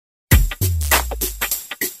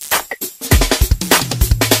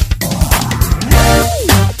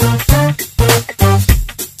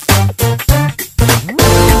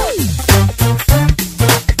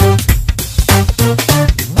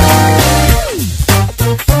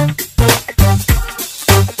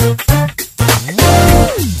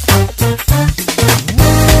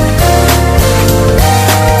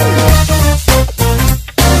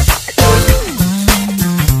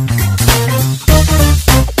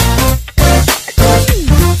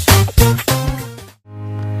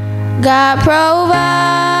God provides,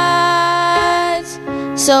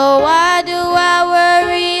 so why do I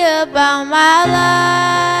worry about my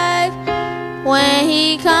life when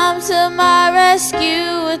He comes to my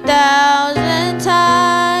rescue 1,000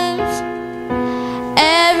 times?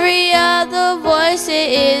 Every other voice,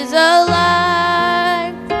 it is a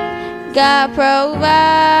lie. God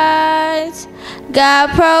provides, God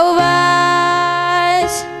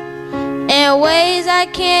provides in ways I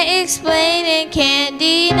can't explain and can't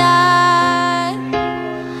deny.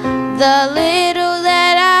 The little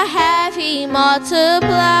that I have, He multiplies.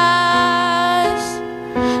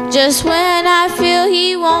 Just when I feel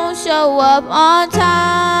He won't show up on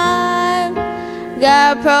time,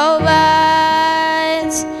 God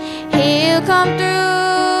provides. He'll come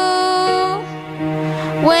through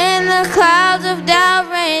when the clouds of doubt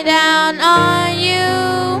rain down on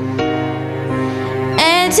you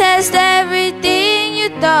and test everything you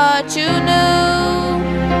thought you knew.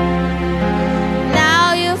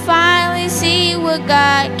 Now you finally see what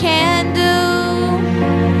God can do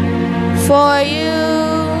for you.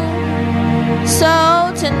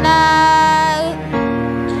 So tonight,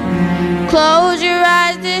 close your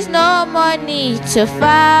eyes, there's no more need to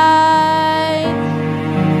fight.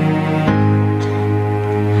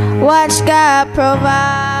 Watch God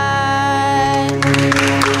provide.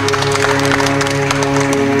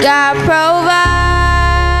 God provides.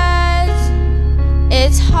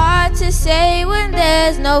 It's hard to say when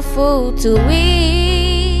there's no food to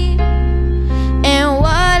eat, and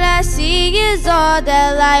what I see is all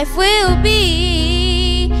that life will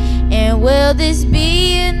be. And will this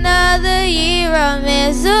be another year of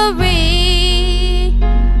misery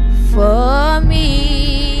for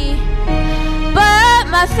me? But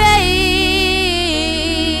my faith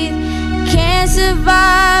can't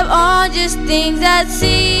survive on just things I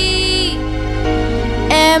see,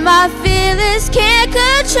 and my feelings can't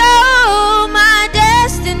control my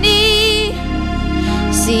destiny.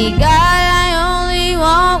 See, God, I only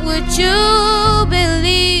want what you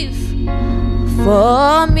believe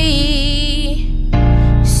for me.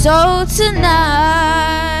 So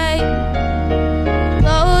tonight,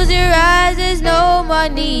 close your eyes, there's no more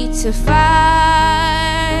need to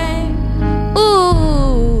fight.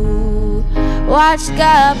 Ooh, watch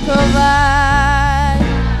God provide.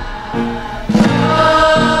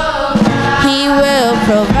 He will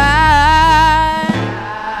provide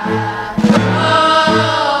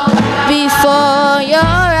before your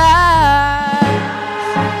eyes.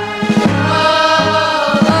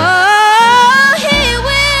 Oh, He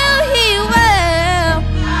will, He will.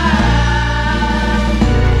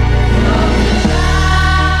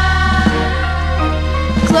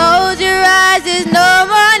 Close your eyes, there's no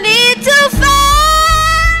more need to fight.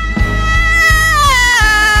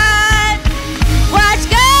 Watch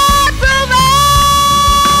God provide.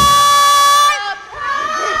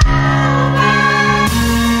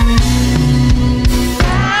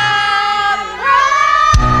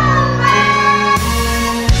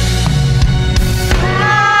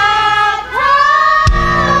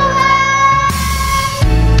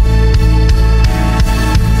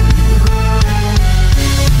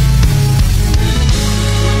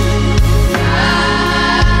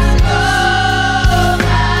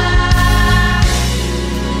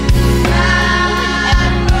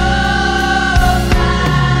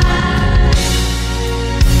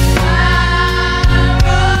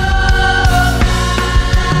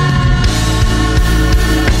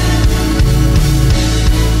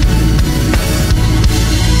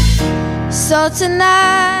 So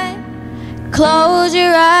tonight, close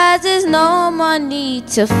your eyes, there's no more need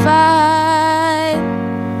to fight.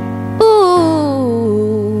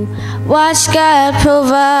 Ooh, watch God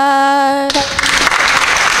provide.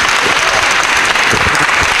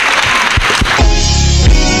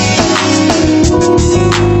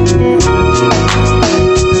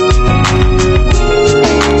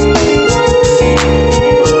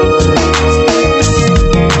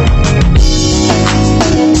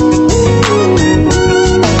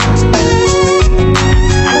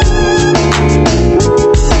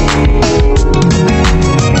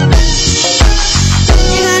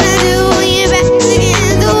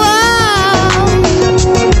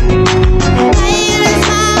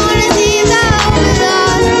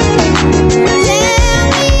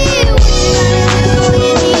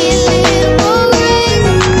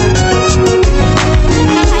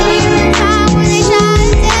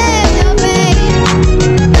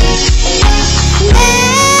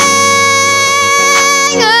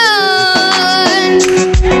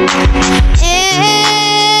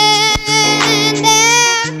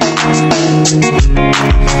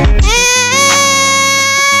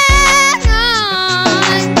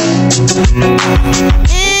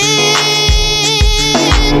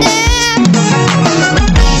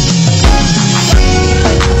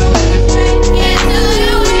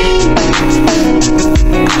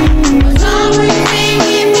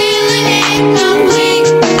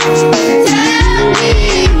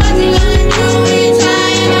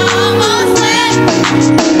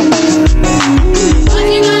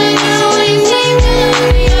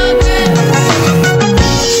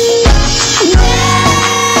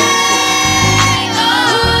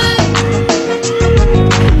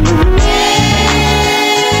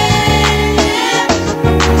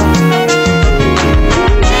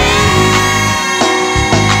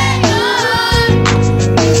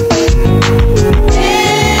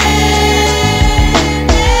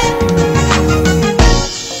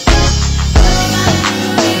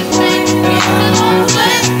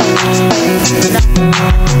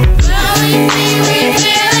 When we see we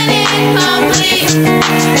feeling incomplete.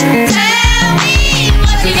 Tell me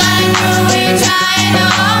what you gonna do. We're trying to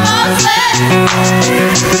almost let.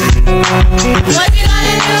 What you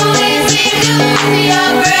gonna do? We seem to lose your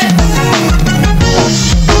grip.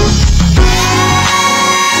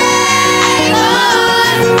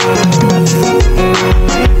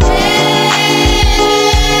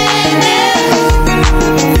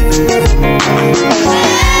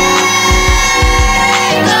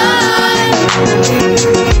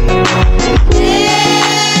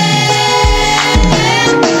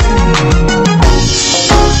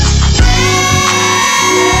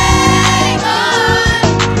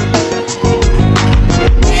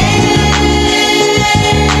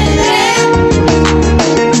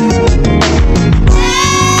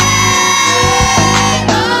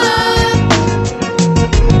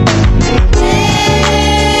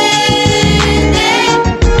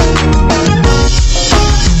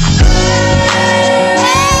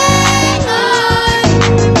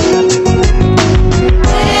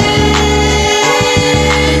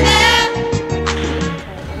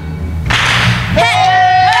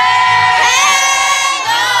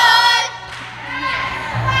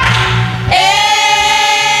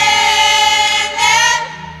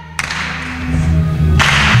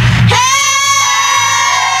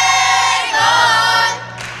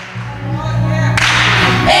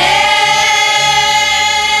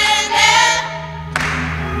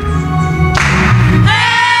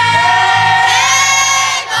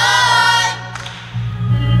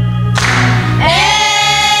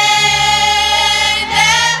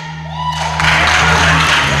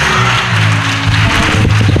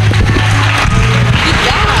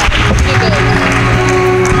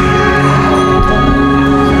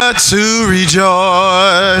 To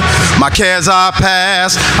rejoice, my cares are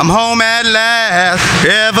past, I'm home at last,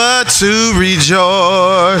 ever to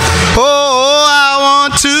rejoice. Oh, I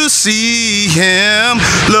want to see him,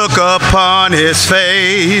 look upon his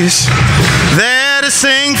face, there to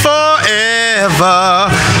sing forever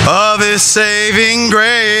of his saving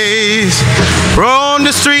grace. Roam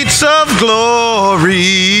the streets of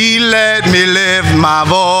glory, let me lift my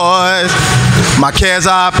voice. My cares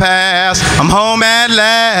are past, I'm home at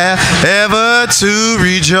last, ever to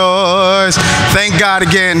rejoice. Thank God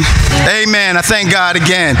again. Amen. I thank God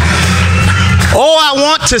again. Oh, I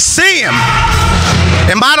want to see him.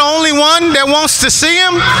 Am I the only one that wants to see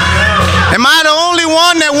him? Am I the only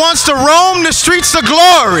one that wants to roam the streets of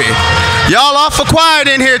glory? Y'all awful quiet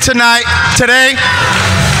in here today.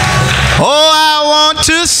 Oh, I want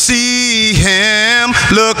to see him,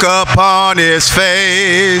 look upon his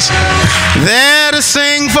face, there to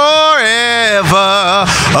sing forever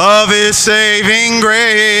of his saving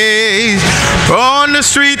grace. On the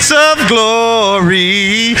streets of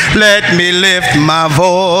glory, let me lift my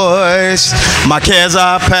voice. My cares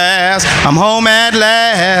are past, I'm home at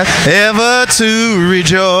last, ever to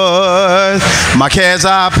rejoice. My cares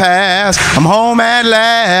are past, I'm home at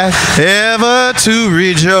last, ever to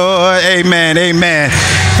rejoice. Amen, amen,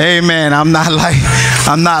 amen. I'm not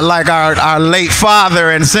like our late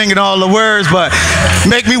father and singing all the words, but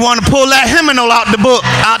make me want to pull that hymnal out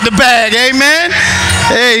the bag. Amen,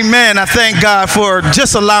 amen. I thank God for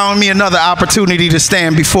just allowing me another opportunity to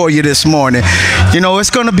stand before you this morning. You know, it's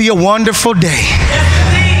going to be a wonderful day.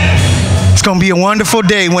 It's going to be a wonderful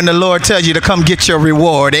day when the Lord tells you to come get your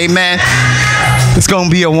reward. Amen. It's going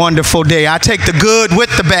to be a wonderful day. I take the good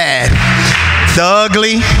with the bad, the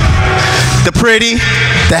ugly, the pretty,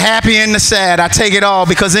 the happy, and the sad. I take it all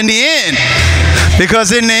because in the end,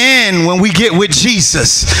 when we get with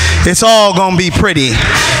Jesus, it's all going to be pretty.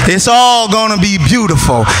 It's all going to be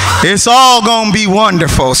beautiful. It's all going to be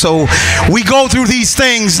wonderful. So we go through these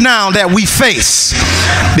things now that we face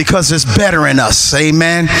because it's better in us.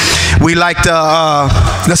 Amen. We like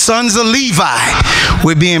the sons of Levi.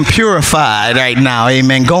 We're being purified right now.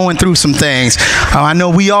 Amen. Going through some things. I know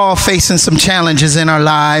we all facing some challenges in our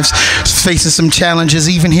lives, facing some challenges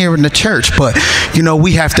even here in the church. But, you know,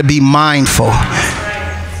 we have to be mindful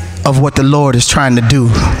of what the Lord is trying to do,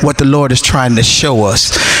 what the Lord is trying to show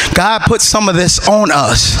us. God put some of this on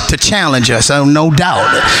us to challenge us, no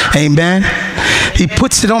doubt. Amen. He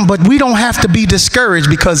puts it on, but we don't have to be discouraged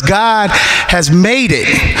because God has made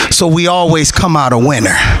it so we always come out a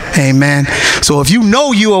winner. Amen. So if you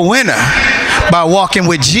know you're a winner by walking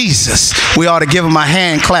with Jesus, we ought to give him a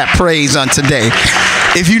hand clap praise on today.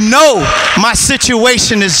 If you know my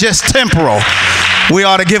situation is just temporal, we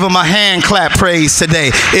ought to give him a hand clap praise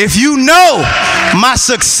today. If you know my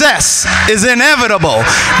success is inevitable,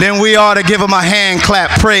 then we ought to give him a hand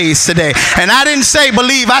clap praise today. And I didn't say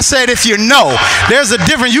believe, I said if you know. There's a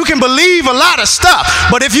difference. You can believe a lot of stuff,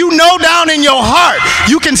 but if you know down in your heart,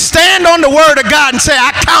 you can stand on the word of God and say,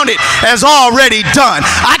 I count it as already done.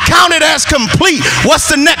 I count it as complete. What's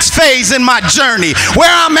the next phase in my journey?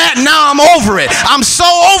 Where I'm at now, I'm over it. I'm so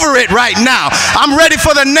over it right now. I'm ready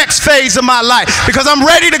for the next phase of my life because I'm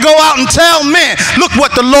ready to go out and tell men, look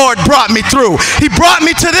what the Lord brought me through. He brought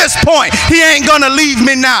me to this point. He ain't gonna leave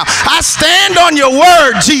me now. I stand on your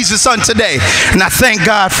word, Jesus, on today. And I thank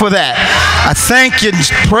God for that. I thank you and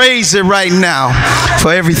praise it right now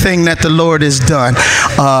for everything that the Lord has done.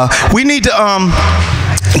 We need to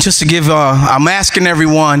just to give, I'm asking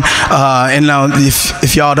everyone, and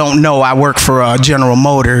if y'all don't know, I work for General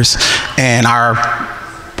Motors, and our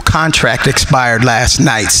contract expired last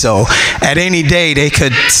night. So at any day they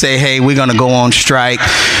could say, hey, we're going to go on strike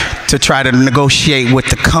to try to negotiate with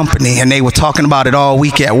the company. And they were talking about it all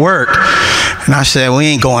week at work. And I said, we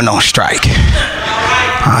ain't going on strike.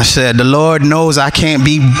 I said, the Lord knows I can't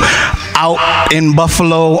be out in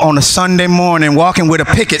Buffalo on a Sunday morning walking with a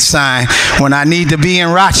picket sign when I need to be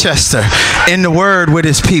in Rochester in the word with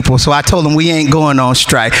his people. So I told him we ain't going on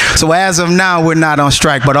strike. So as of now, we're not on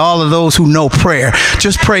strike. But all of those who know prayer,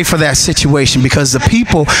 just pray for that situation, because the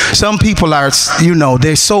people, some people are, you know,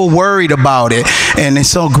 they're so worried about it and they're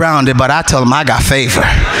so grounded. But I tell them I got favor.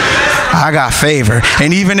 I got favor.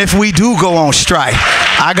 And even if we do go on strike,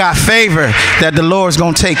 I got favor that the Lord's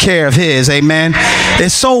going to take care of his. Amen.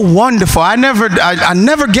 It's so wonderful. I never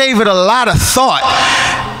gave it a lot of thought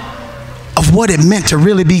of what it meant to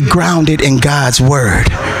really be grounded in God's word.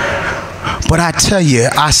 But I tell you,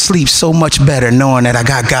 I sleep so much better knowing that I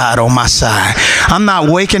got God on my side. I'm not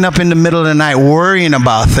waking up in the middle of the night worrying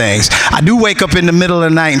about things. I do wake up in the middle of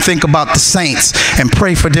the night and think about the saints and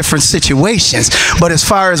pray for different situations. But as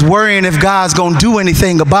far as worrying if God's going to do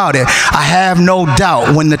anything about it, I have no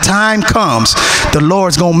doubt when the time comes, the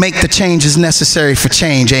Lord's going to make the changes necessary for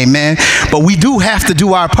change. Amen. But we do have to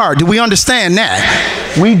do our part. Do we understand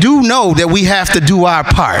that? We do know that we have to do our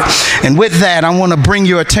part. And with that, I want to bring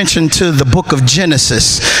your attention to the book of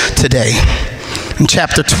Genesis today, in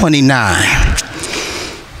chapter 29.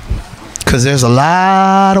 Because there's a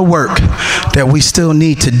lot of work that we still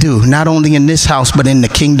need to do, not only in this house, but in the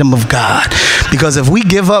kingdom of God. Because if we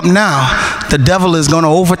give up now, the devil is going to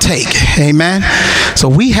overtake. Amen. So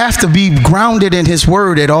we have to be grounded in his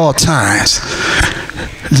word at all times.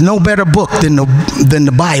 There's no better book than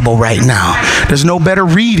the Bible right now. There's no better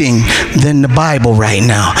reading than the Bible right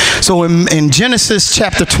now. So in Genesis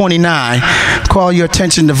chapter 29, call your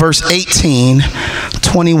attention to verse 18,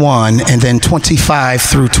 21, and then 25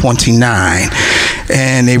 through 29.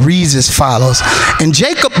 And it reads as follows. And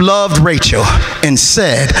Jacob loved Rachel and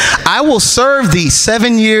said, I will serve thee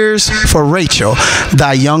 7 years for Rachel,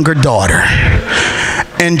 thy younger daughter.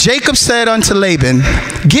 And Jacob said unto Laban,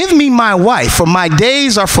 give me my wife, for my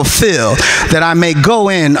days are fulfilled, that I may go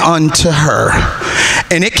in unto her.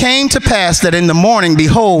 And it came to pass that in the morning,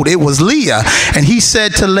 behold, it was Leah. And he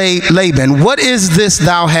said to Laban, what is this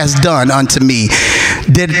thou hast done unto me?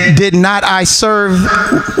 Did not I serve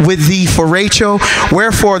with thee for Rachel?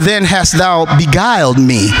 Wherefore then hast thou beguiled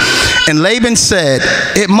me? And Laban said,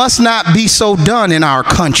 it must not be so done in our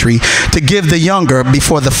country to give the younger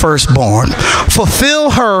before the firstborn.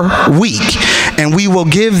 Fulfill her week, and we will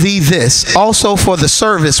give thee this also for the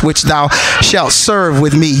service which thou shalt serve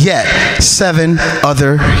with me yet 7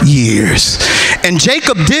 other years. And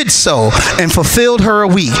Jacob did so and fulfilled her a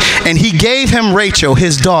week, and he gave him Rachel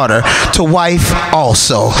his daughter to wife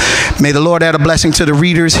also. May the Lord add a blessing to the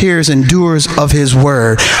readers, hearers, and doers of his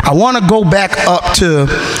word. I want to go back up to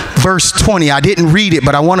verse 20. I didn't read it,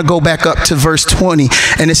 but I want to go back up to verse 20.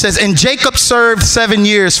 And it says, and Jacob served 7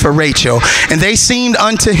 years for Rachel, and they seemed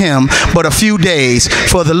unto him but a few days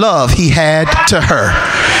for the love he had to her.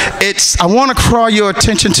 I want to call your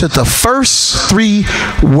attention to the first 3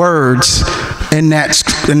 words in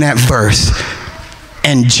that verse.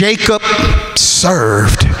 And Jacob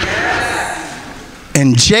served.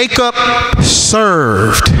 And Jacob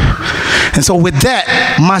served. And so with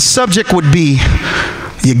that, my subject would be,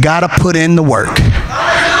 you got to put in the work.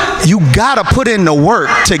 You got to put in the work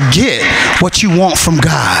to get what you want from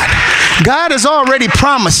God. God has already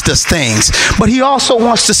promised us things, but he also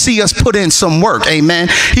wants to see us put in some work. Amen.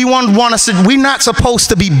 He want us to, we're not supposed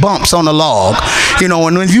to be bumps on a log. You know,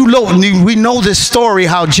 and when you look, we know this story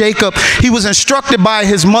how Jacob, he was instructed by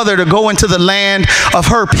his mother to go into the land of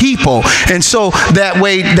her people. And so that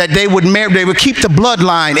way that they would marry, they would keep the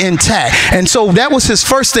bloodline intact. And so that was his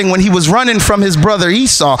first thing when he was running from his brother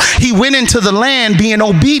Esau. He went into the land being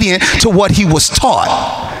obedient to what he was taught.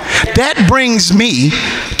 That brings me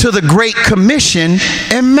to the Great Commission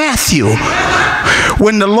in Matthew,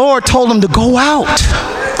 when the Lord told him to go out,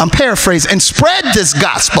 I'm paraphrasing, and spread this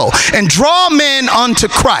gospel and draw men unto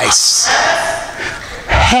Christ.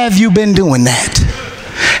 Have you been doing that?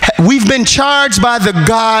 We've been charged by the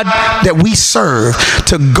God that we serve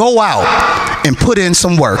to go out and put in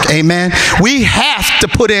some work. Amen. We have to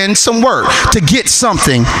put in some work to get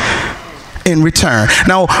something in return.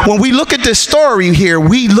 Now, when we look at this story here,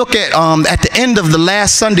 we look at the end of the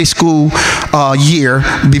last Sunday school year,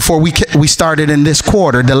 before we started in this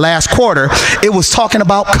quarter, the last quarter, it was talking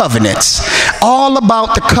about covenants. All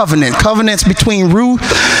about the covenants between Ruth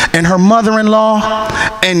and her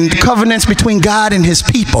mother-in-law, and covenants between God and his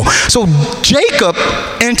people. So Jacob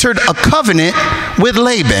entered a covenant with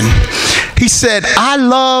Laban. He said, I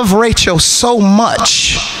love Rachel so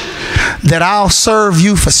much that I'll serve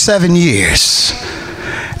you for 7 years.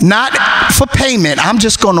 Not for payment. I'm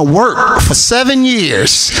just going to work for 7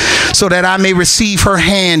 years so that I may receive her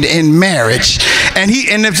hand in marriage. And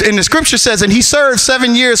the scripture says, and he served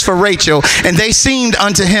 7 years for Rachel, and they seemed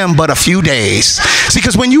unto him but a few days. See,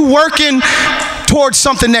 because when you're working towards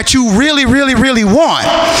something that you really, really, really want,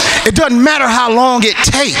 it doesn't matter how long it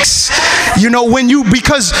takes. You know,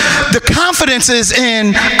 because the confidence is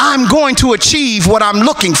in, I'm going to achieve what I'm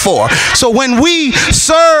looking for. So when we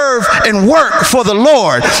serve and work for the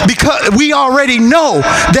Lord, because we already know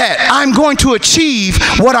that I'm going to achieve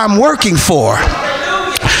what I'm working for.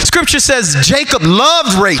 Scripture says Jacob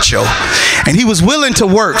loved Rachel, and he was willing to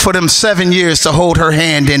work for them 7 years to hold her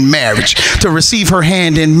hand in marriage, to receive her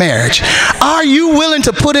hand in marriage. Are you willing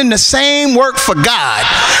to put in the same work for God?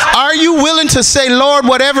 Are you willing to say, Lord,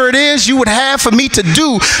 whatever it is you would have for me to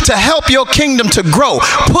do to help your kingdom to grow,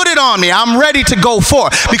 put it on me. I'm ready to go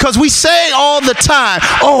forth. Because we say all the time,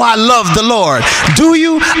 oh, I love the Lord. Do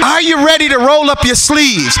you? Are you ready to roll up your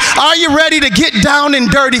sleeves? Are you ready to get down and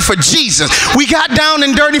dirty for Jesus? We got down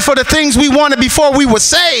and dirty for the things we wanted before we were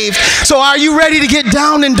saved. So are you ready to get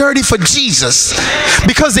down and dirty for Jesus?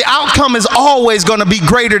 Because the outcome is always going to be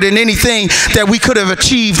greater than anything that we could have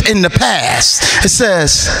achieved in the past. It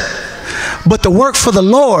says, but the work for the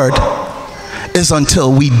Lord is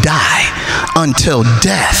until we die, until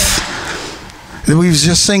death. We was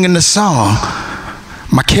just singing the song.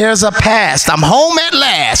 My cares are past. I'm home at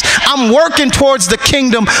last. I'm working towards the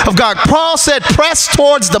kingdom of God. Paul said, press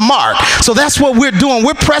towards the mark. So that's what we're doing.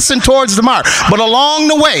 We're pressing towards the mark. But along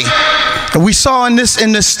the way, we saw in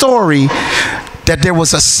this story that there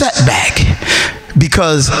was a setback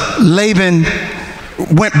because Laban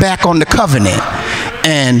went back on the covenant.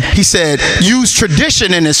 And he said, use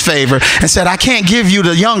tradition in his favor, and said, I can't give you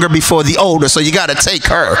the younger before the older, so you got to take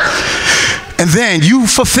her. And then you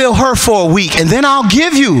fulfill her for a week, and then I'll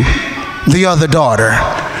give you the other daughter.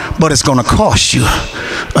 But it's going to cost you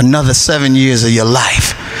another 7 years of your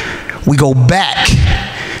life. We go back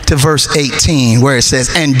to verse 18 where it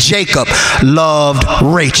says, and Jacob loved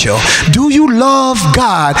Rachel. Do you love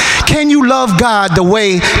God? Can you love God the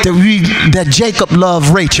way that Jacob loved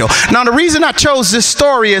Rachel? Now, the reason I chose this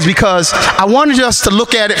story is because I wanted us to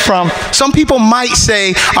look at it from, some people might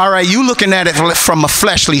say, all right, you looking at it from a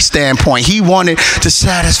fleshly standpoint. He wanted to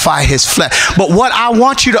satisfy his flesh. But what I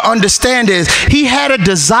want you to understand is he had a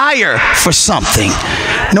desire for something.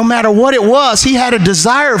 No matter what it was, he had a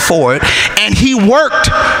desire for it, and he worked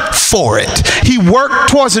for it. He worked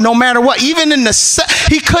towards it no matter what. Even in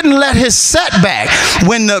he couldn't let his setback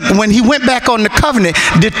when he went back on the covenant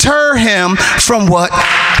deter him from what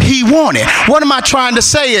he wanted. What am I trying to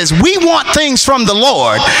say is we want things from the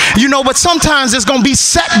Lord, you know, but sometimes there's going to be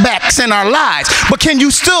setbacks in our lives. But can you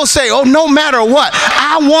still say, oh, no matter what,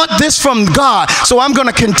 I want this from God, so I'm going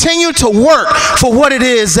to continue to work for what it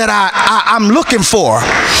is that I'm looking for.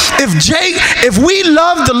 If we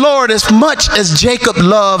love the Lord as much as Jacob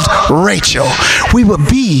loved Rachel, we would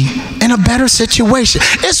be in a better situation.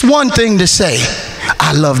 It's one thing to say,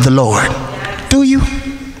 I love the Lord. Do you?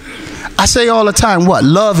 I say all the time, what?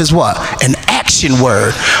 Love is what? An action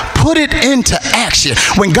word. put it into action.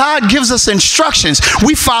 When God gives us instructions,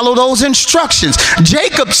 we follow those instructions.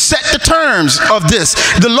 Jacob set the terms of this.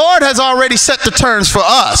 The Lord has already set the terms for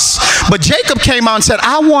us. But Jacob came out and said,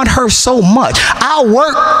 I want her so much. I'll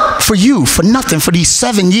work for you for nothing for these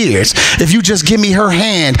 7 years if you just give me her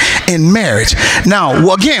hand in marriage.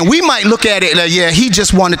 Now, again, we might look at it like, yeah, he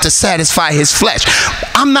just wanted to satisfy his flesh.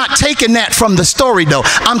 I'm not taking that from the story, though.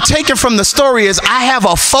 I'm taking from the story is I have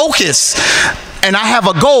a focus and I have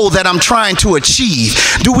a goal that I'm trying to achieve.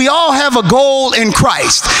 Do we all have a goal in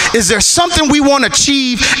Christ? Is there something we want to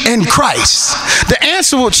achieve in Christ? The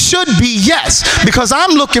answer should be yes, because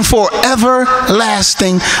I'm looking for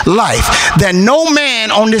everlasting life that no man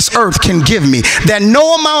on this earth can give me, that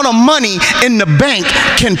no amount of money in the bank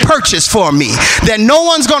can purchase for me, that no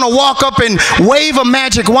one's going to walk up and wave a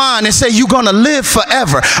magic wand and say you're going to live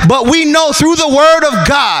forever. But we know through the word of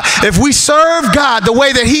God, if we serve God the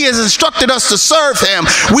way that he has instructed us to serve him,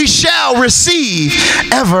 we shall receive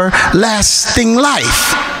everlasting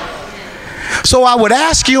life. So I would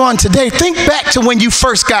ask you on today, think back to when you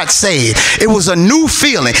first got saved. It was a new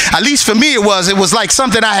feeling. At least for me it was like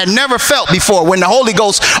something I had never felt before when the Holy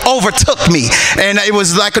Ghost overtook me. And it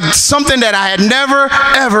was like something that I had never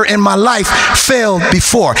ever in my life felt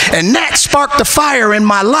before. And that sparked the fire in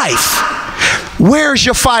my life. Where's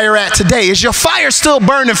your fire at today? Is your fire still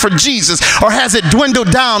burning for Jesus, or has it dwindled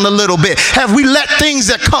down a little bit? Have we let things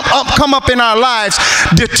that come up in our lives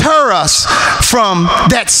deter us from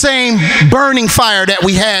that same burning fire that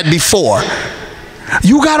we had before?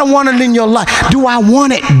 You got to want it in your life. Do I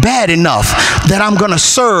want it bad enough that I'm going to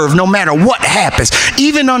serve no matter what happens,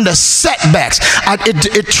 even under setbacks?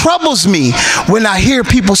 It troubles me when I hear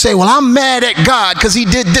people say, well, I'm mad at God because he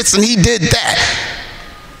did this and he did that.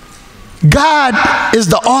 God is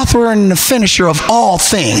the author and the finisher of all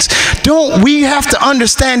things. We have to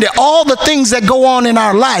understand that all the things that go on in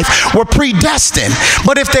our life were predestined.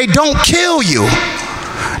 But if they don't kill you,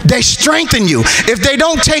 they strengthen you. If they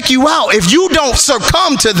don't take you out, if you don't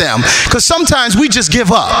succumb to them, because sometimes we just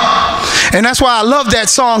give up. And that's why I love that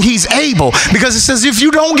song, He's Able, because it says if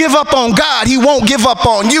you don't give up on God, he won't give up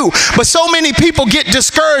on you. But so many people get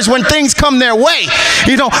discouraged when things come their way,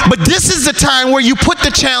 but this is the time where you put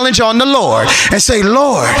the challenge on the Lord and say,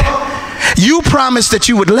 Lord, you promised that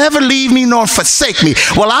you would never leave me nor forsake me.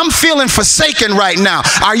 Well, I'm feeling forsaken right now.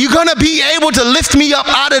 Are you going to be able to lift me up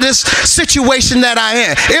out of this situation that I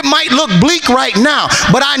am? It might look bleak right now,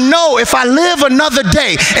 but I know if I live another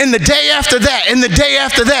day, and the day after that, and the day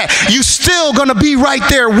after that, you're still going to be right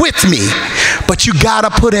there with me. But you got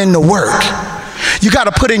to put in the work. You got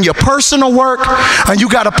to put in your personal work, and you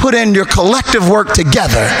got to put in your collective work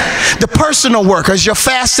together. The personal work is your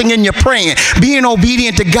fasting and your praying, being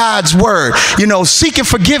obedient to God's word, seeking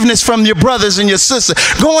forgiveness from your brothers and your sisters,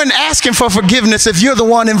 going asking for forgiveness if you're the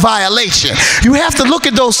one in violation. You have to look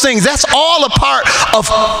at those things. That's all a part of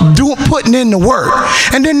putting in the work.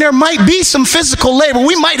 And then there might be some physical labor.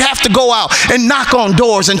 We might have to go out and knock on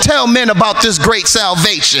doors and tell men about this great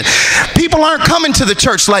salvation. People aren't coming to the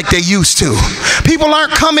church like they used to. People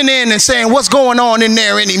aren't coming in and saying what's going on in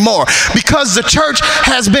there anymore, because the church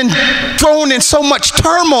has been thrown in so much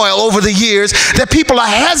turmoil over the years that people are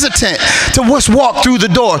hesitant to just walk through the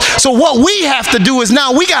door. So what we have to do is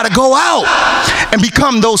now we got to go out and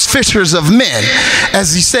become those fishers of men,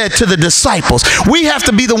 as he said to the disciples. We have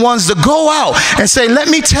to be the ones to go out and say, let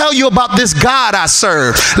me tell you about this God I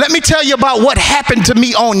serve. Let me tell you about what happened to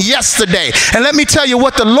me on yesterday. And let me tell you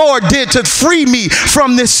what the Lord did to free me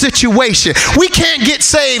from this situation. We can't get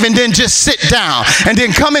saved and then just sit down and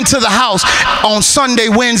then come into the house on Sunday,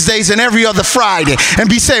 Wednesdays, and every other Friday and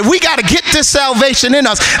be saved. We got to get this salvation in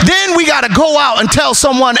us. Then we got to go out and tell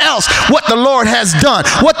someone else what the Lord has done,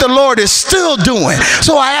 what the Lord is still doing.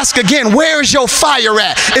 So I ask again, where is your fire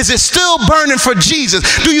at? Is it still burning for Jesus?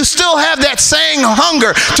 Do you still have that same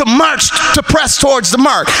hunger to march, to press towards the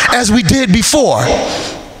mark as we did before?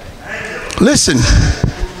 Listen,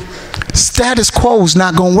 status quo is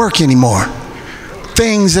not going to work anymore.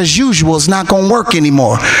 Things as usual is not going to work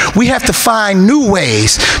anymore. We have to find new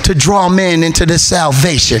ways to draw men into this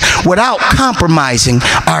salvation without compromising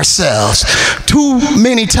ourselves. Too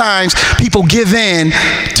many times people give in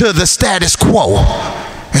to the status quo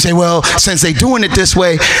and say, well, since they're doing it this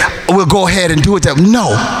way, we'll go ahead and do it that way.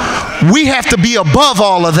 No. We have to be above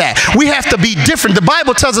all of that. We have to be different. The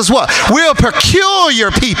Bible tells us what? We're a peculiar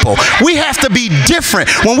people. We have to be different.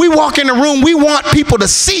 When we walk in the room, we want people to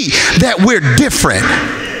see that we're different.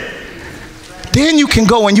 Then you can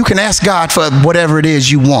go and you can ask God for whatever it is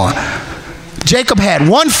you want. Jacob had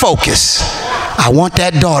one focus. I want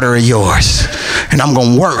that daughter of yours, and I'm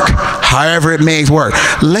going to work however it may work.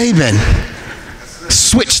 Laban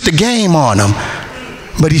switched the game on him.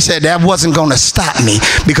 But he said that wasn't going to stop me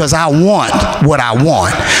because I want what I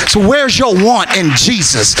want. So where's your want in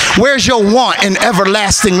Jesus? Where's your want in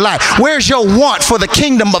everlasting life? Where's your want for the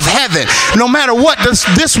kingdom of heaven? No matter what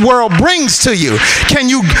this world brings to you, can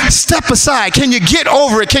you step aside? Can you get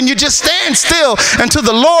over it? Can you just stand still until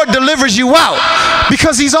the Lord delivers you out?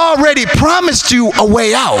 Because he's already promised you a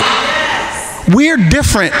way out. We're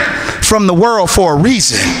different from the world for a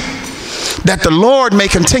reason. That the Lord may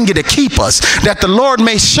continue to keep us, that the Lord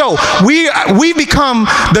may show. We become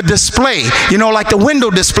the display, you know, like the window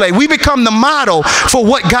display. We become the model for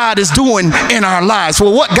what God is doing in our lives, for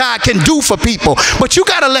what God can do for people. But you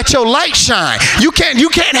got to let your light shine. You can't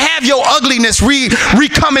have your ugliness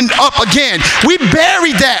coming up again. We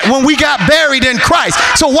buried that when we got buried in Christ.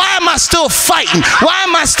 So why am I still fighting? Why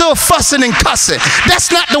am I still fussing and cussing? That's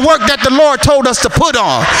not the work that the Lord told us to put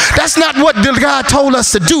on. That's not what God told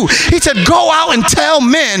us to do. He said, go out and tell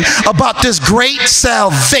men about this great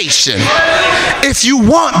salvation. If you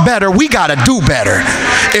want better, we got to do better.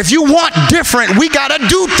 If you want different, we got to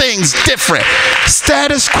do things different.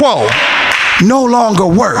 Status quo no longer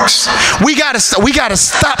works. We got to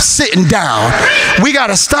stop sitting down. We got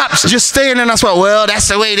to stop just staying in us. Well, that's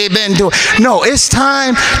the way they've been doing. No, it's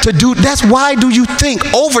time to do. That's why do you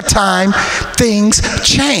think over time things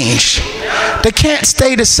change? They can't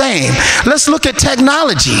stay the same. Let's look at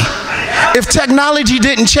technology. If technology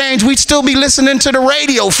didn't change, we'd still be listening to the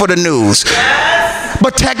radio for the news.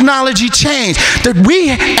 But technology changed. That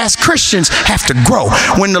we as Christians have to grow.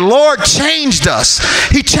 When the Lord changed us,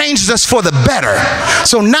 he changed us for the better.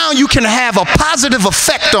 So now you can have a positive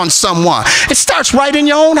effect on someone. It starts right in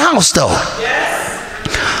your own house though.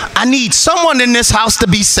 I need someone in this house to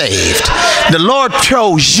be saved. The Lord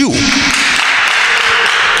chose you.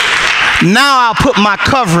 Now I'll put my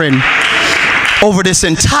covering over this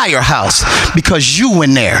entire house because you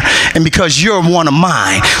in there and because you're one of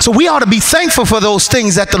mine. So we ought to be thankful for those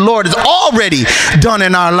things that the Lord has already done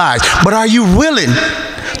in our lives. But are you willing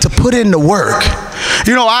to put in the work?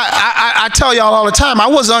 You know, I tell y'all all the time, I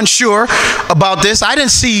was unsure about this. I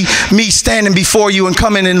didn't see me standing before you and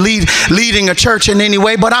coming and leading a church in any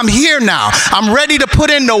way, but I'm here now. I'm ready to put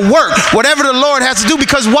in the work, whatever the Lord has to do,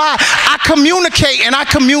 because why? I communicate and I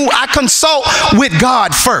consult with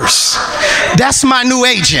God first. That's my new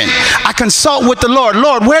agent. I consult with the Lord.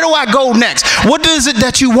 Lord, where do I go next? What is it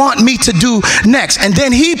that you want me to do next? And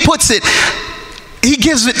then he puts it, he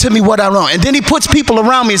gives it to me what I want. And then he puts people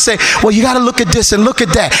around me and say, well, you got to look at this and look at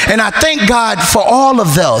that. And I thank God for all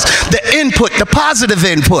of those. The input, the positive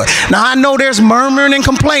input. Now, I know there's murmuring and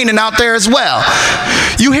complaining out there as well.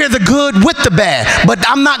 You hear the good with the bad. But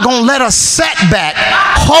I'm not going to let a setback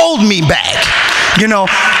hold me back. You know,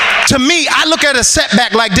 to me, I look at a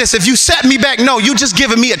setback like this. If you set me back, no, you just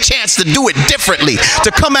giving me a chance to do it differently,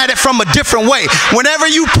 to come at it from a different way. Whenever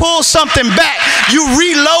you pull something back, you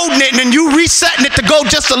reloading it and you resetting it to go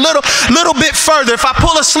just a little bit further. If I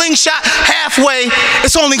pull a slingshot halfway,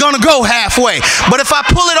 it's only going to go halfway. But if I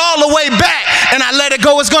pull it all the way back and I let it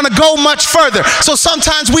go, it's going to go much further. So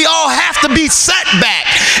sometimes we all have to be set back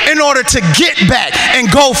in order to get back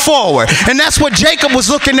and go forward. And that's what Jacob was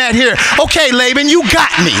looking at here. Okay, Laban, you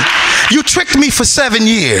got me. You tricked me for 7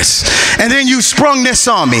 years, and then you sprung this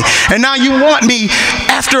on me. And now you want me,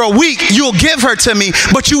 after a week, you'll give her to me,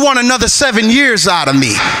 but you want another 7 years out of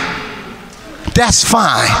me. That's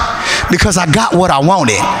fine, because I got what I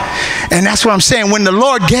wanted. And that's what I'm saying. When the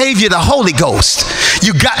Lord gave you the Holy Ghost,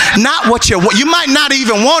 you got not what you want. You might not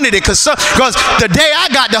even wanted it, because the day I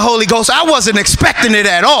got the Holy Ghost, I wasn't expecting it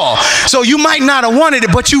at all. So you might not have wanted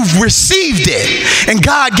it, but you've received it. And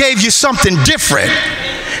God gave you something different.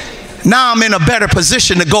 Now I'm in a better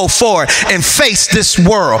position to go forward and face this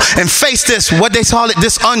world and face this, what they call it,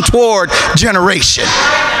 this untoward generation.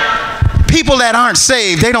 People that aren't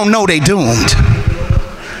saved, they don't know they're doomed.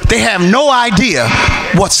 They have no idea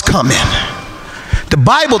what's coming. The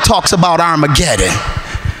Bible talks about Armageddon.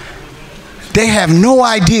 They have no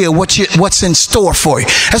idea what's in store for you.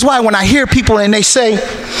 That's why when I hear people and they say,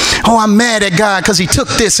 oh, I'm mad at God because he took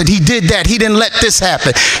this and he did that, he didn't let this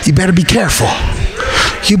happen. You better be careful.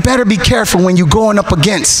 You better be careful when you're going up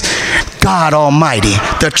against God Almighty,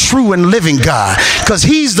 the true and living God, because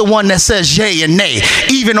he's the one that says yea and nay,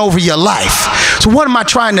 even over your life. So what am I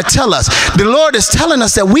trying to tell us? The Lord is telling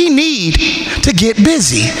us that we need to get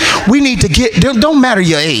busy. We need to get, don't matter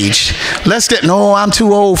your age. Let's get, no, I'm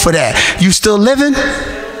too old for that. You still living?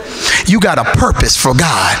 You got a purpose for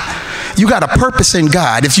God. You got a purpose in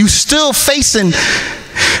God. If you still facing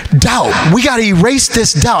doubt, we got to erase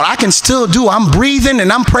this doubt. I can still do, I'm breathing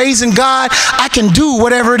and I'm praising God. I can do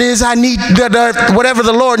whatever it is I need, whatever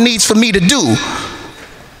the Lord needs for me to do.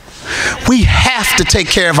 We have to take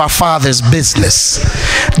care of our father's business.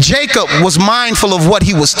 Jacob was mindful of what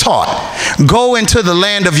he was taught. Go into the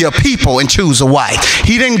land of your people and choose a wife.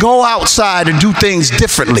 He didn't go outside and do things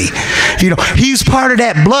differently. He's part of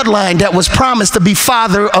that bloodline that was promised to be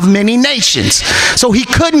father of many nations. So he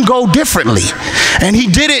couldn't go differently. And he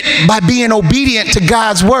did it by being obedient to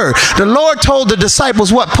God's word. The Lord told the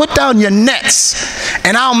disciples, what? Put down your nets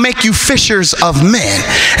and I'll make you fishers of men.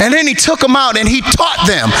 And then he took them out and he taught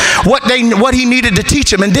them what he needed to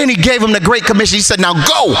teach them. And then he gave them the Great Commission. He said, now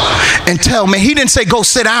go and tell me. He didn't say go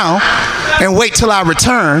sit down and wait till I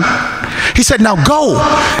return. He said, now go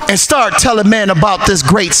and start telling men about this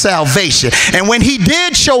great salvation. And when he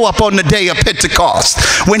did show up on the day of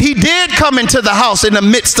Pentecost, when he did come into the house in the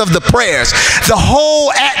midst of the prayers, the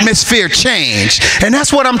whole atmosphere changed. And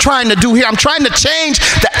that's what I'm trying to do here. I'm trying to change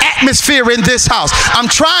the atmosphere in this house. I'm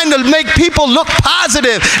trying to make people look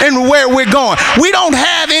positive in where we're going. We don't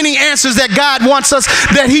have any answers that God wants us,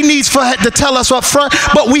 that he needs to tell us up front,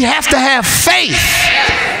 but we have to have faith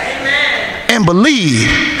and believe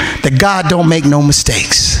that God don't make no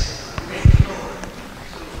mistakes.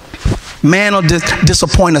 Man will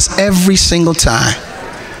disappoint us every single time.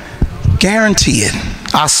 Guarantee it.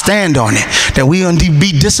 I'll stand on it, that we will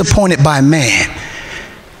be disappointed by man.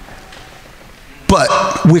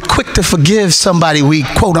 But we're quick to forgive somebody we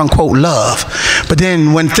quote unquote love. But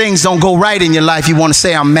then when things don't go right in your life, you want to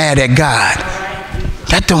say, I'm mad at God.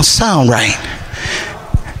 That don't sound right.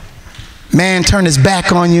 Man turn his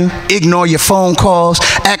back on you, ignore your phone calls,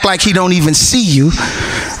 act like he don't even see you.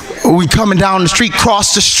 We coming down the street,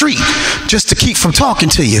 cross the street just to keep from talking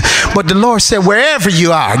to you. But the Lord said, wherever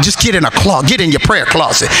you are, just get in your prayer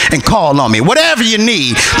closet and call on me. Whatever you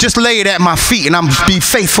need, just lay it at my feet and I'm be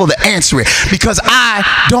faithful to answer it, because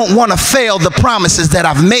I don't want to fail the promises that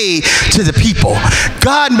I've made to the people.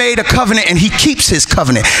 God made a covenant and he keeps his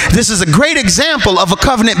covenant. This is a great example of a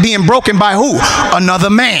covenant being broken by who?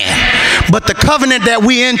 Another man. But the covenant that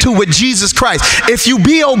we into with Jesus Christ, if you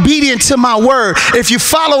be obedient to my word, if you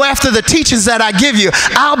follow after the teachings that I give you,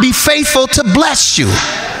 I'll be faithful to bless you.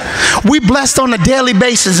 We blessed on a daily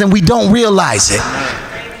basis and we don't realize it.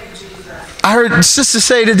 I heard the sister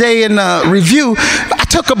say today in a review, I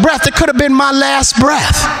took a breath that could have been my last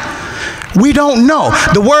breath. We don't know.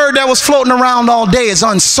 The word that was floating around all day is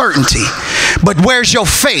uncertainty. But where's your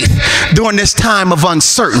faith during this time of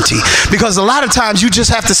uncertainty? Because a lot of times you just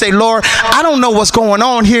have to say, Lord, I don't know what's going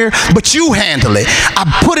on here, but you handle it.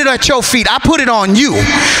 I put it at your feet. I put it on you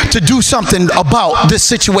to do something about this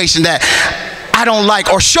situation that I don't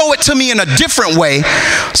like, or show it to me in a different way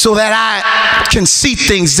so that I can see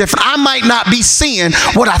things different. I might not be seeing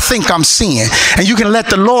what I think I'm seeing, and you can let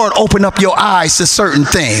the Lord open up your eyes to certain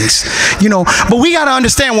things, but we got to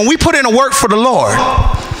understand, when we put in a work for the Lord,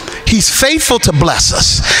 he's faithful to bless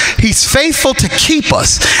us. He's faithful to keep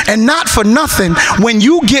us. And not for nothing, when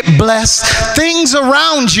you get blessed, things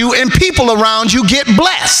around you and people around you get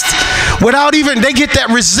blessed. Without even, they get that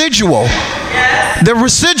residual. The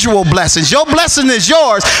residual blessings. Your blessing is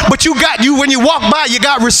yours, but when you walk by, you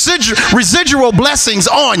got residual blessings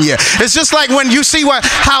on you. It's just like when you see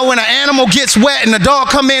how when an animal gets wet and the dog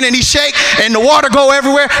come in and he shake and the water go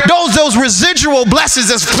everywhere, those residual blessings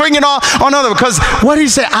that's bringing on other, because what he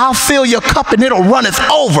said, I'll fill your cup and it'll runneth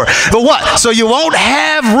over. But what? So you won't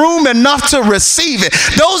have room enough to receive it.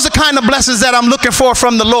 Those are the kind of blessings that I'm looking for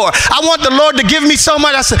from the Lord. I want the Lord to give me so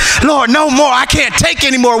much. I said, Lord, no more. I can't take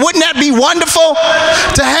anymore. Wouldn't that be wonderful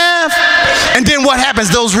to have? And then what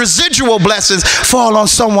happens? Those residual blessings fall on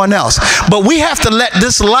someone else. But we have to let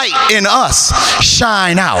this light in us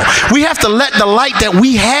shine out. We have to let the light that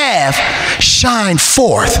we have shine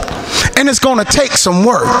forth. And it's going to take some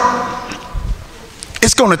work.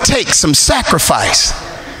 It's going to take some sacrifice.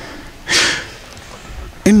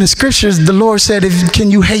 In the scriptures, the Lord said,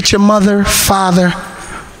 can you hate your mother, father,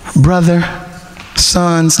 brother,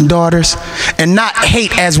 sons, and daughters, and not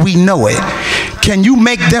hate as we know it? Can you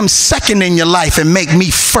make them second in your life and make me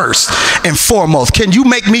first and foremost? Can you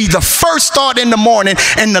make me the first thought in the morning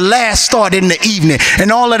and the last thought in the evening,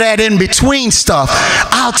 and all of that in between stuff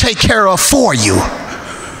I'll take care of for you?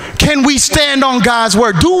 Can we stand on God's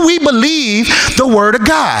word? Do we believe the word of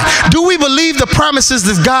God? Do we believe the promises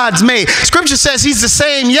that God's made? Scripture says he's the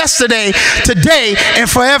same yesterday, today, and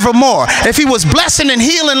forevermore. If he was blessing and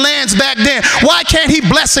healing lands back then, why can't he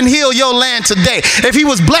bless and heal your land today? If he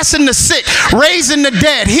was blessing the sick, raising the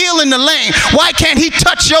dead, healing the lame, why can't he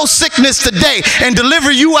touch your sickness today and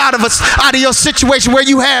deliver you out of your situation where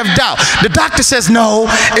you have doubt? The doctor says, no,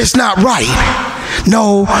 it's not right.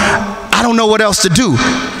 No, I don't know what else to do.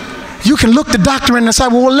 you can look the doctor in and say,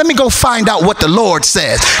 well, let me go find out what the Lord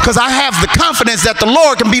says, because I have the confidence that the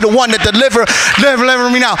Lord can be the one that deliver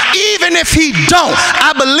me now. Even if he don't,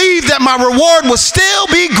 I believe that my reward will still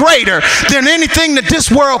be greater than anything that this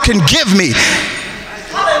world can give me.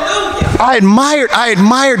 I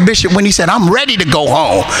admired Bishop when he said, I'm ready to go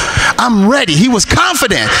home. I'm ready. He was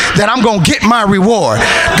confident that I'm going to get my reward.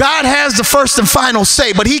 God has the first and final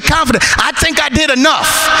say, but he's confident. I think I did enough.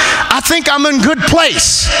 I think I'm in good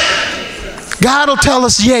place. God will tell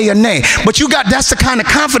us yay or nay. But that's the kind of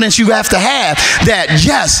confidence you have to have, that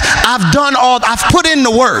yes, I've put in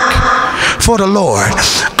the work for the Lord.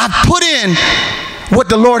 I've put in what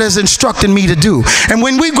the Lord has instructed me to do. And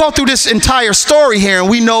when we go through this entire story here, and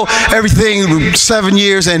we know everything, 7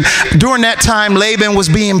 years, and during that time Laban was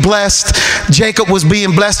being blessed, Jacob was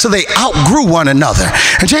being blessed, till they outgrew one another.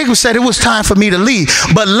 And Jacob said, it was time for me to leave.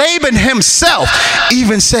 But Laban himself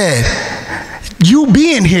even said, you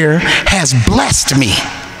being here has blessed me,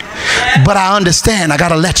 but I understand I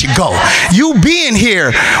gotta let you go. You being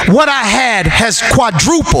here, what I had has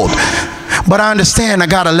quadrupled, but I understand I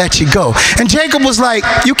gotta let you go. And Jacob was like,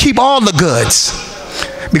 you keep all the goods,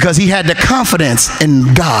 because he had the confidence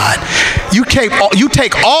in God. You take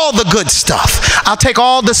all the good stuff. I'll take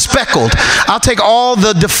all the speckled. I'll take all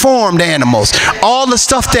the deformed animals, all the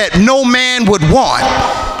stuff that no man would want,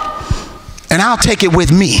 and I'll take it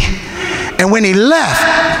with me. And when he left,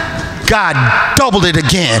 God doubled it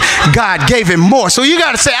again. God gave him more. So you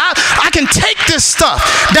got to say, I can take this stuff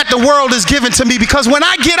that the world is giving to me, because when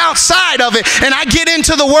I get outside of it and I get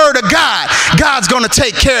into the word of God, God's going to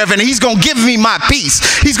take care of it, and he's going to give me my peace.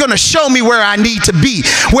 He's going to show me where I need to be,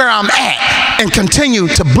 where I'm at, and continue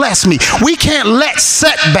to bless me. We can't let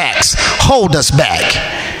setbacks hold us back.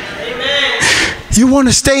 You want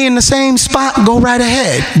to stay in the same spot? Go right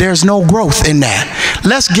ahead. There's no growth in that.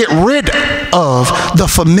 Let's get rid of the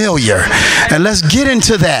familiar, and let's get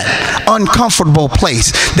into that uncomfortable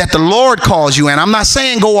place that the Lord calls you in. I'm not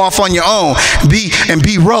saying go off on your own,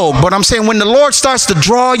 be rogue, but I'm saying when the Lord starts to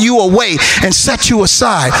draw you away and set you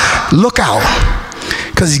aside, look out,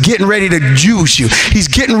 because he's getting ready to use you. He's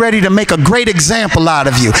getting ready to make a great example out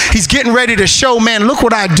of you. He's getting ready to show, man, look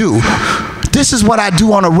what I do. This is what I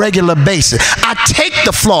do on a regular basis. I take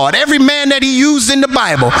the flawed. Every man that he used in the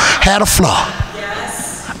Bible had a flaw.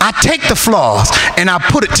 Yes. I take the flaws and I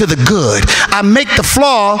put it to the good. I make the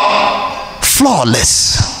flaw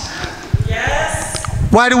flawless. Yes.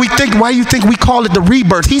 Why do you think we call it the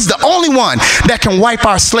rebirth? He's the only one that can wipe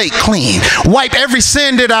our slate clean, wipe every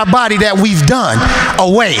sin in our body that we've done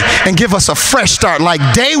away, and give us a fresh start like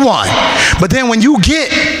day one. But then when you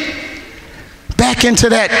get back into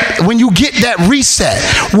that, when you get that reset,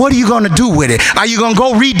 what are you going to do with it? Are you going to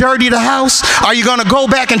go re-dirty the house? Are you going to go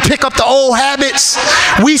back and pick up the old habits?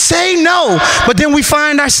 We say no, but then we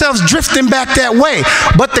find ourselves drifting back that way.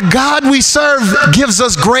 But the God we serve gives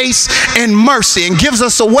us grace and mercy, and gives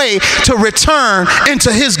us a way to return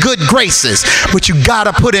into his good graces. But you got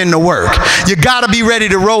to put in the work. You got to be ready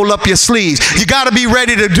to roll up your sleeves. You got to be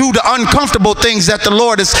ready to do the uncomfortable things that the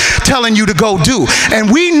Lord is telling you to go do. And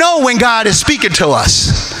we know when God is speaking to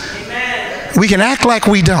us. Amen. We can act like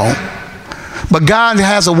we don't, but God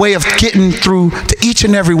has a way of getting through to each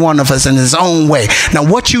and every one of us in his own way. Now,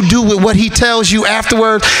 what you do with what he tells you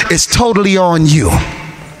afterward is totally on you.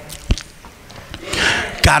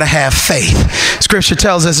 Gotta have faith. Scripture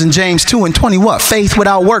tells us in James 2:20 what? Faith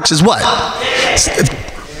without works is what?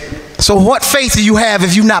 So what faith do you have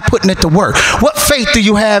if you're not putting it to work? What faith do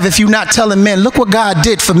you have if you're not telling men, look what God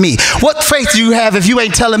did for me? What faith do you have if you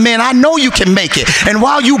ain't telling men, I know you can make it, and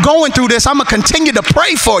while you going through this, I'm going to continue to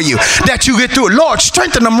pray for you that you get through it. Lord,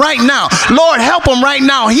 strengthen them right now. Lord, help them right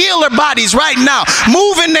now. Heal their bodies right now.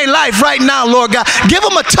 Move in their life right now, Lord God. Give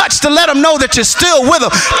them a touch to let them know that you're still with them.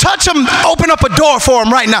 Touch them, open up a door for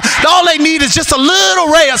them right now. All they need is just a little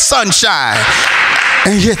ray of sunshine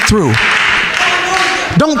and get through.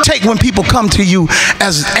 Don't take when people come to you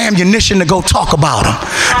as ammunition to go talk about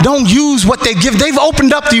them. Don't use what they give. They've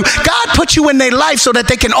opened up to you. God put you in their life so that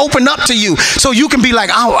they can open up to you, so you can be like,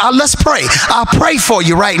 let's pray. I'll pray for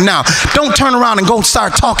you right now. Don't turn around and go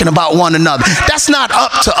start talking about one another. That's not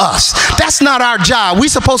up to us. That's not our job. We're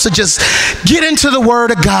supposed to just get into the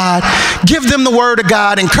word of God, give them the word of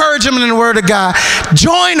God, encourage them in the word of God,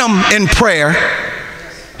 join them in prayer.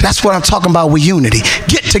 That's what I'm talking about with unity.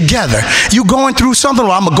 Get together. You going through something?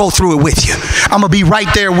 Well, I'm going to go through it with you. I'm going to be right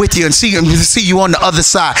there with you and see you on the other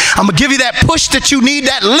side. I'm going to give you that push that you need,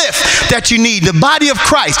 that lift that you need. The body of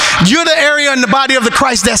Christ. You're the area in the body of the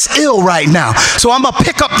Christ that's ill right now. So I'm going to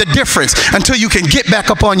pick up the difference until you can get back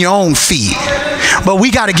up on your own feet. But we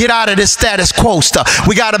got to get out of this status quo stuff.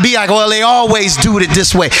 We got to be like, well, they always do it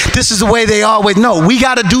this way. This is the way they always. No, we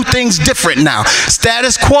got to do things different now.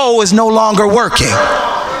 Status quo is no longer working.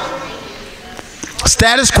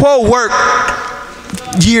 Status quo worked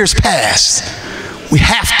years past. We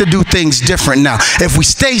have to do things different now. If we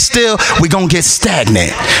stay still, we're going to get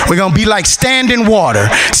stagnant. We're going to be like standing water.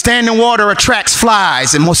 Standing water attracts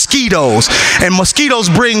flies and mosquitoes. And mosquitoes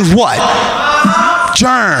bring what?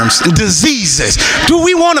 Germs and diseases. Do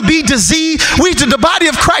we want to be diseased? The body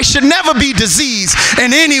of Christ should never be diseased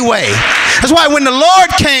in any way. That's why when the Lord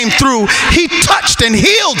came through, he touched and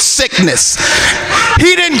healed sickness.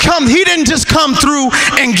 He didn't just come through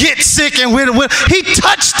and get sick and he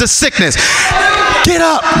touched the sickness. Get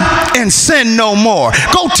up and sin no more.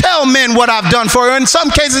 Go tell men what I've done for you. In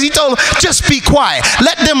some cases, he told them, just be quiet.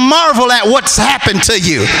 Let them marvel at what's happened to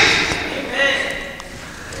you.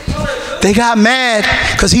 They got mad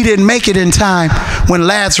because he didn't make it in time when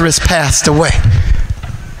Lazarus passed away.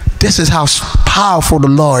 This is how powerful the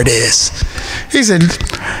Lord is. He said,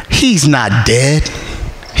 he's not dead.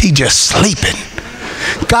 He's just sleeping.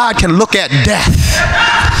 God can look at death.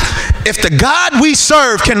 If the God we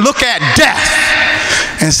serve can look at death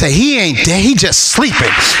and say, he ain't dead, he just sleeping.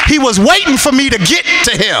 He was waiting for me to get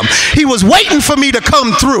to him. He was waiting for me to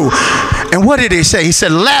come through. And what did he say? He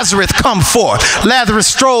said, Lazarus, come forth. Lazarus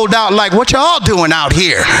strolled out like, what y'all doing out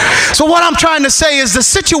here? So what I'm trying to say is the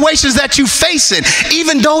situations that you facing,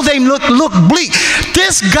 even though they look bleak,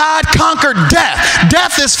 this God conquered death.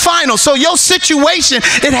 Death is final. So your situation,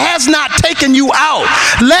 it has not taken you out.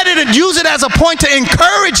 Use it as a point to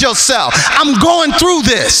encourage yourself. I'm going through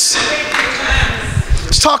this. I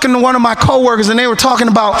was talking to one of my coworkers, and they were talking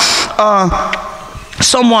about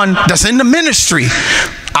someone that's in the ministry.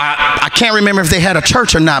 I can't remember if they had a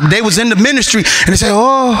church or not, but they was in the ministry, and they said,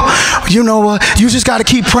 oh, you know what, you just got to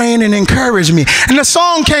keep praying and encourage me. And the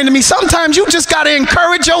song came to me, sometimes you just got to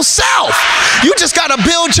encourage yourself. You just got to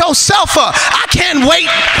build yourself up. I can't wait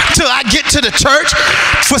till I get to the church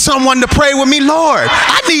for someone to pray with me. Lord,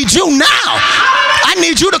 I need you now. I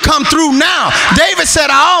need you to come through now. David said,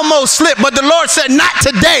 I almost slipped, but the Lord said, not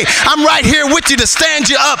today. I'm right here with you to stand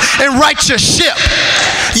you up and right your ship.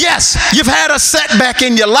 Yes, you've had a setback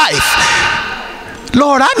in your life.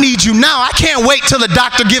 Lord, I need you now. I can't wait till the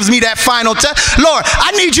doctor gives me that final test. Lord,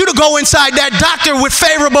 I need you to go inside that doctor with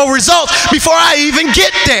favorable results before I even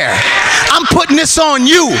get there. I'm putting this on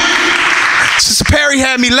you. Sister Perry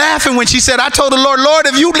had me laughing when she said, I told the Lord,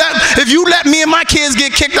 if you let me and my kids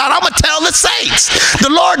get kicked out, I'm going to tell the saints.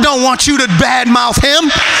 The Lord don't want you to badmouth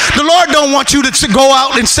him. The Lord don't want you to go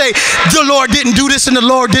out and say, the Lord didn't do this and the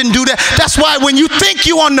Lord didn't do that. That's why when you think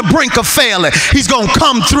you're on the brink of failing, he's going to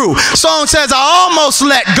come through. Song says, I almost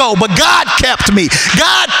let go, but God kept me.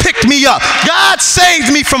 God picked me up. God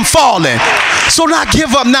saved me from falling. So not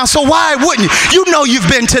give up now. So why wouldn't you? You know you've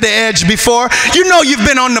been to the edge before. You know you've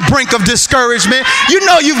been on the brink of discouragement. You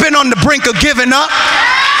know you've been on the brink of giving up.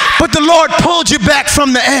 But the Lord pulled you back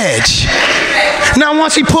from the edge. Now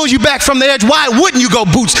once he pulls you back from the edge, why wouldn't you go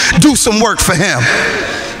do some work for him?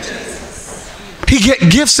 He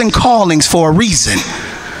get gifts and callings for a reason.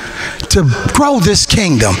 To grow this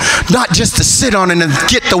kingdom, not just to sit on it and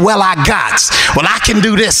get the well I got. Well, I can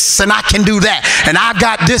do this and I can do that and I've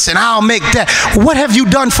got this and I'll make that. What have you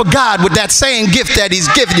done for God with that same gift that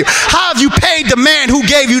he's given you? How have you paid the man who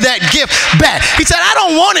gave you that gift back? He said, I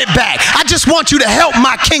don't want it back. I just want you to help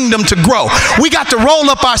my kingdom to grow. We got to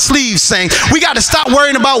roll up our sleeves, saints. We got to stop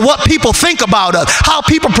worrying about what people think about us, how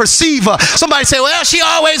people perceive us. Somebody say, well, she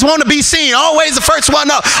always want to be seen, always the first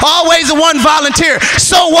one up, always the one volunteer.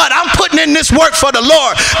 So what? I'm putting in this work for the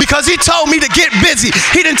Lord because he told me to get busy.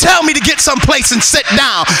 He didn't tell me to get someplace and sit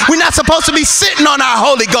down. We're not supposed to be sitting on our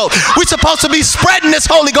Holy Ghost. We're supposed to be spreading this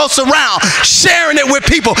Holy Ghost around, sharing it with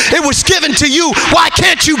people. It was given to you. Why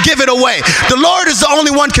can't you give it away? The Lord is the only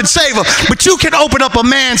one can save him, but you can open up a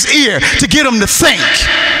man's ear to get him to think.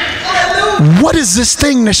 What is this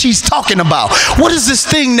thing that she's talking about? What is this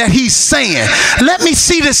thing that he's saying? Let me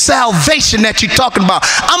see this salvation that you're talking about.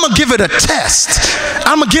 I'm going to give it a test.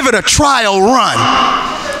 I'm going to give it a trial run.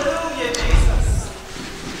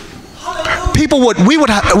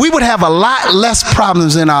 We would have a lot less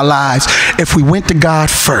problems in our lives if we went to God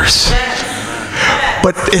first.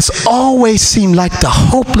 But it's always seemed like the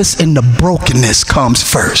hopeless and the brokenness comes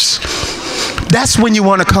first. That's when you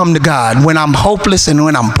want to come to God, when I'm hopeless and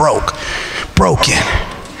when I'm broken.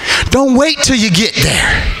 Don't wait till you get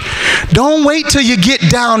there. Don't wait till you get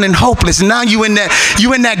down and hopeless. And now you in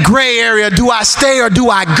that gray area. Do I stay or do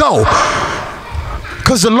I go?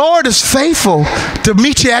 Because the Lord is faithful to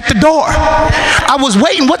meet you at the door. I was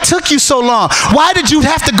waiting. What took you so long? Why did you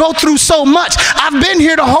have to go through so much? I've been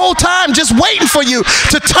here the whole time just waiting for you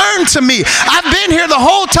to turn to me. I've been here the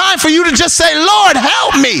whole time for you to just say, Lord,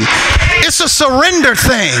 help me. It's a surrender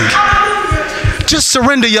thing. Just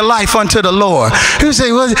surrender your life unto the Lord. You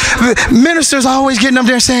say, well, ministers always getting up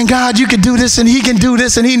there saying, God, you can do this and he can do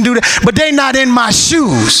this and he can do that. But they're not in my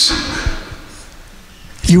shoes.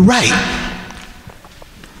 You're right.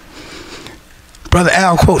 Brother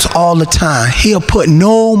Al quotes all the time. He'll put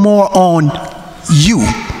no more on you.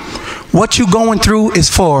 What you're going through is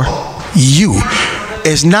for you.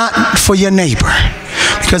 It's not for your neighbor.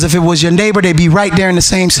 Because if it was your neighbor, they'd be right there in the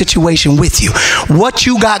same situation with you. What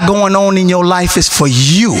you got going on in your life is for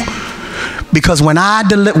you. Because when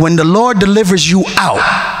the Lord delivers you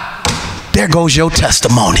out, there goes your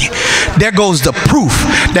testimony. There goes the proof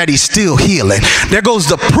that he's still healing. There goes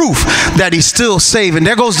the proof that he's still saving.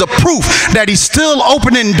 There goes the proof that he's still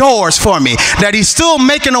opening doors for me. That he's still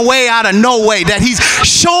making a way out of no way. That he's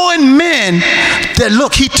showing men that,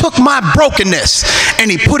 look, he took my brokenness and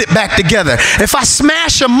he put it back together. If I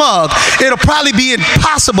smash a mug, it'll probably be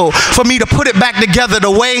impossible for me to put it back together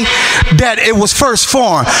the way that it was first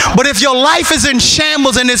formed. But if your life is in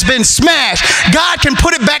shambles and it's been smashed, God can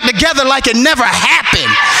put it back together like it never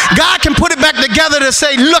happened. God can put it back together to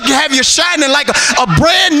say, look, have you shining like a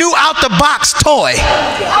brand new out the box toy.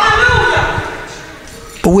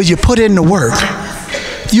 But when you put in the work,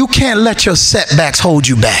 you can't let your setbacks hold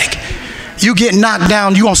you back. You get knocked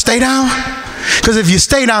down, you gonna stay down? Because if you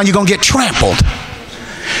stay down, you're gonna get trampled.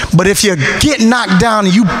 But if you get knocked down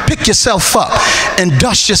and you pick yourself up and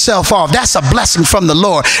dust yourself off, that's a blessing from the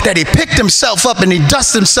Lord, that he picked himself up and he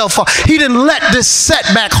dusted himself off. He didn't let this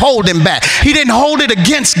setback hold him back. He didn't hold it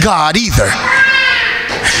against God either.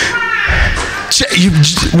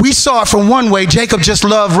 We saw it from one way. Jacob just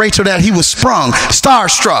loved Rachel, that he was sprung,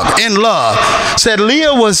 starstruck, in love. Said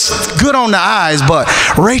Leah was good on the eyes, but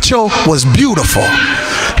Rachel was beautiful.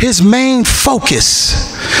 His main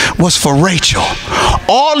focus was for Rachel.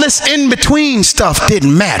 All this in-between stuff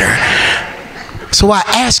didn't matter. So I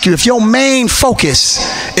ask you, if your main focus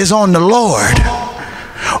is on the Lord,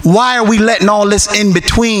 why are we letting all this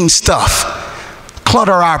in-between stuff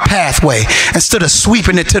clutter our pathway instead of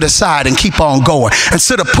sweeping it to the side and keep on going,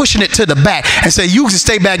 instead of pushing it to the back and say, you can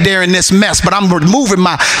stay back there in this mess, but I'm removing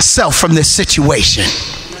myself from this situation?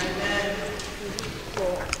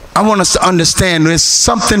 I want us to understand there's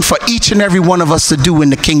something for each and every one of us to do in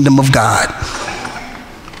the kingdom of God.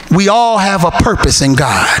 We all have a purpose in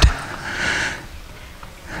God.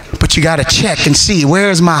 But you got to check and see,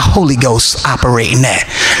 where is my Holy Ghost operating at?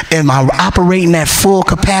 Am I operating at full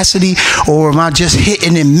capacity, or am I just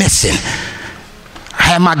hitting and missing? I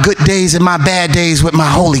have my good days and my bad days with my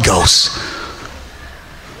Holy Ghost.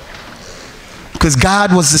 Because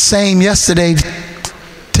God was the same yesterday,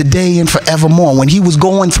 today, and forevermore. When he was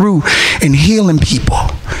going through and healing people,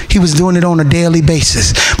 he was doing it on a daily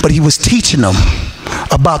basis. But he was teaching them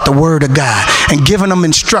about the word of God and giving them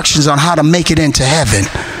instructions on how to make it into heaven.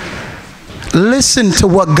 Listen to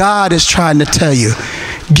what God is trying to tell you.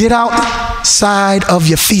 Get outside of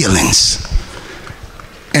your feelings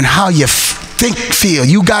and how you feel.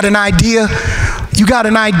 You got an idea? You got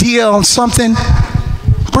an idea on something?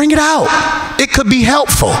 Bring it out. It could be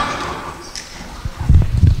helpful.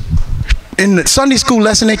 In the Sunday school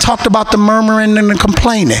lesson, they talked about the murmuring and the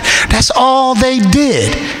complaining. That's all they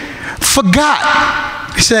did. Forgot.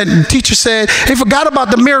 The teacher said, they forgot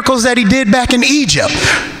about the miracles that he did back in Egypt.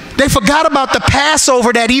 They forgot about the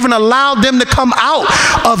Passover that even allowed them to come out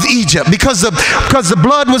of Egypt, because the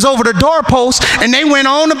blood was over the doorpost, and they went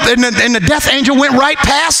on, and the death angel went right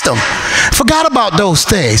past them. Forgot about those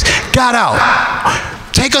things. Got out.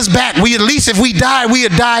 Take us back. At least if we die,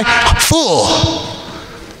 we'd die full.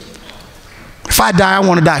 If I die, I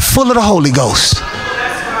want to die full of the Holy Ghost.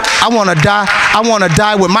 I want to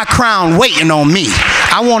die with my crown waiting on me.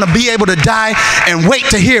 I want to be able to die and wait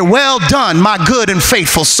to hear, well done, my good and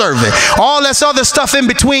faithful servant. All this other stuff in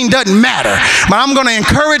between doesn't matter. But I'm going to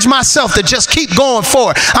encourage myself to just keep going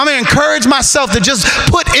forward. I'm going to encourage myself to just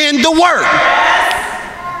put in the work.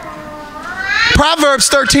 Proverbs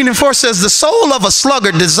 13:4 says, the soul of a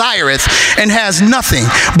sluggard desireth and has nothing,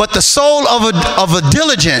 but the soul of a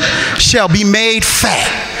diligent shall be made fat.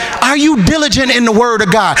 Are you diligent in the word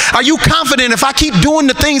of God? Are you confident, if I keep doing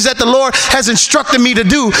the things that the Lord has instructed me to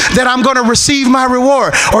do, that I'm going to receive my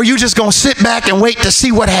reward? Or are you just going to sit back and wait to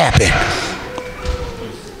see what happens?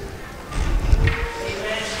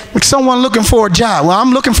 Someone looking for a job. Well,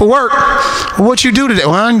 I'm looking for work. Well, what you do today?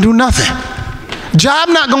 Well, I didn't do nothing. Job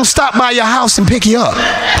not going to stop by your house and pick you up.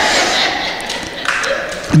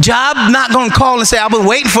 Job not going to call and say, I've been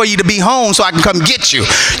waiting for you to be home so I can come get you.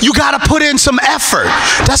 You got to put in some effort.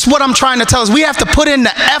 That's what I'm trying to tell us. We have to put in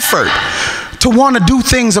the effort to want to do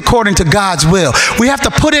things according to God's will. We have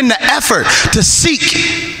to put in the effort to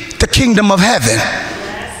seek the kingdom of heaven.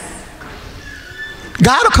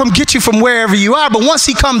 God will come get you from wherever you are, but once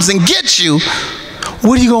he comes and gets you,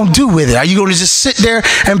 what are you going to do with it? Are you going to just sit there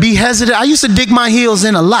and be hesitant? I used to dig my heels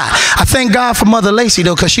in a lot. I thank God for Mother Lacey,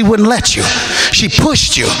 though, because she wouldn't let you. She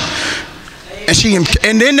pushed you.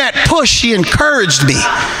 And in that push, she encouraged me.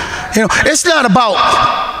 You know, it's not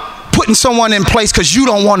about putting someone in place because you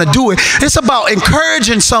don't want to do it. It's about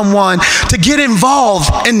encouraging someone to get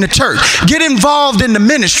involved in the church, get involved in the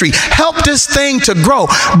ministry, help this thing to grow,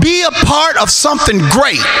 be a part of something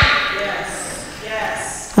great. Yes.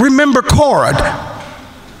 Yes. Remember Korah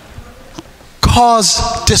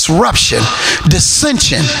caused disruption,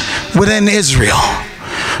 dissension within Israel.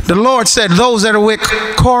 The Lord said, those that are with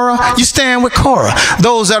Korah, you stand with Korah.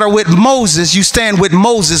 Those that are with Moses, you stand with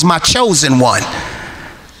Moses, my chosen one.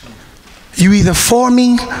 You either for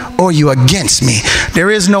me or you against me. There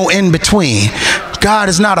is no in between. God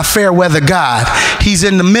is not a fair weather God. He's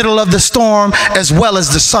in the middle of the storm as well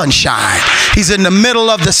as the sunshine. He's in the middle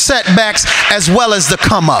of the setbacks as well as the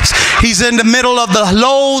come-ups. He's in the middle of the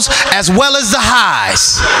lows as well as the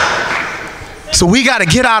highs. So we got to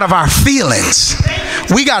get out of our feelings.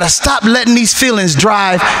 We got to stop letting these feelings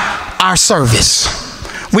drive our service.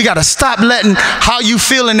 We got to stop letting how you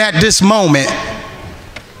feeling at this moment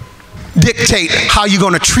dictate how you're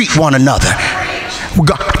going to treat one another.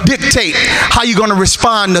 Dictate how you're going to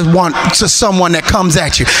respond to someone that comes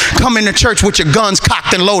at you. Come into church with your guns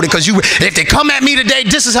cocked and loaded because if they come at me today,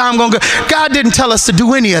 this is how I'm going to go. God didn't tell us to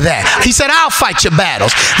do any of that. He said, I'll fight your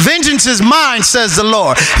battles. Vengeance is mine, says the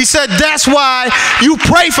Lord. He said, that's why you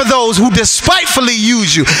pray for those who despitefully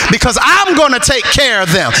use you, because I'm going to take care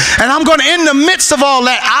of them. And I'm going to, in the midst of all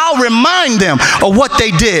that, I'll remind them of what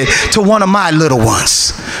they did to one of my little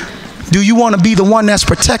ones. Do you want to be the one that's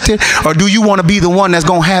protected, or do you want to be the one that's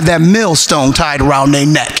going to have that millstone tied around their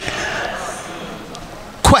neck?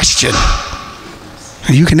 Question.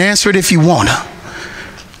 You can answer it if you want to.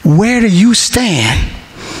 Where do you stand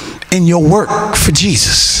in your work for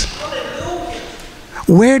Jesus?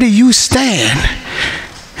 Where do you stand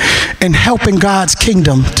in helping God's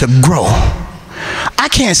kingdom to grow? I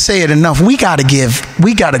can't say it enough. We got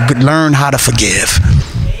to learn how to forgive.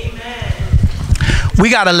 We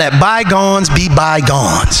got to let bygones be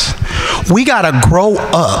bygones. We got to grow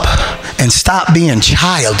up and stop being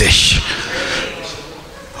childish.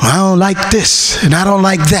 I don't like this and I don't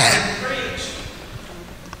like that.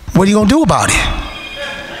 What are you going to do about it?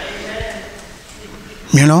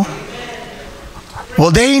 You know? Well,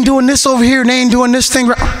 they ain't doing this over here and they ain't doing this thing.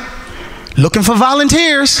 Looking for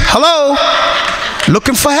volunteers. Hello?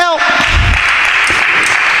 Looking for help.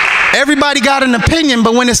 Everybody got an opinion,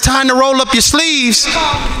 but when it's time to roll up your sleeves,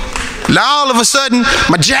 now all of a sudden,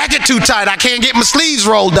 my jacket too tight, I can't get my sleeves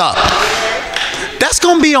rolled up. That's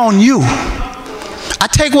going to be on you. I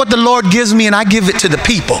take what the Lord gives me and I give it to the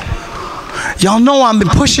people. Y'all know I've been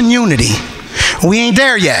pushing unity. We ain't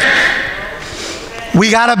there yet. We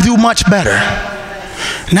got to do much better.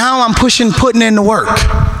 Now I'm putting in the work.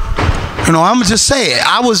 You know, I'm going to just say it.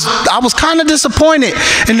 I was kind of disappointed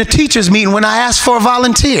in the teachers meeting when I asked for a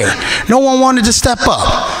volunteer. No one wanted to step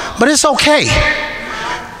up. But it's okay.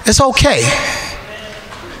 It's okay.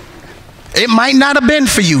 It might not have been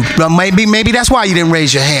for you. But maybe that's why you didn't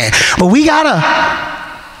raise your hand. But we got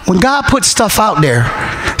to, when God puts stuff out there,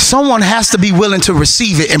 someone has to be willing to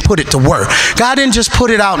receive it and put it to work. God didn't just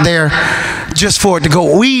put it out there just for it to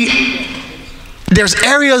go. There's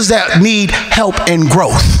areas that need help and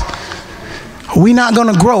growth. We're not going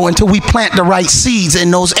to grow until we plant the right seeds in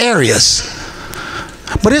those areas.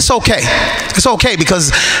 But it's okay. It's okay,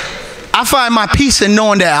 because I find my peace in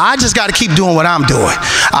knowing that I just got to keep doing what I'm doing.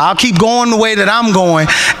 I'll keep going the way that I'm going,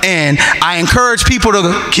 and I encourage people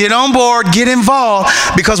to get on board, get involved,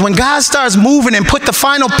 because when God starts moving and put the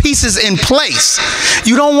final pieces in place,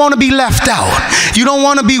 you don't want to be left out. You don't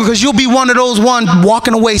want to be, because you'll be one of those ones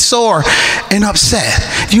walking away sore and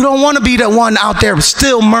upset. You don't want to be the one out there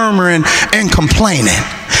still murmuring and complaining.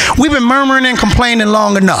 We've been murmuring and complaining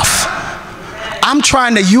long enough. I'm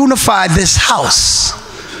trying to unify this house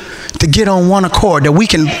to get on one accord, that we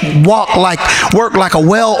can work like a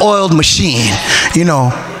well-oiled machine, you know,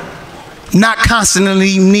 not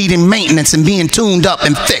constantly needing maintenance and being tuned up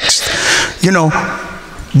and fixed. You know,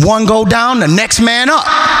 one go down, the next man up.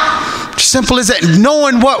 Simple as that.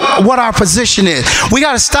 Knowing what our position is. We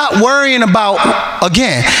got to stop worrying about,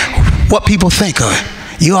 again, what people think of.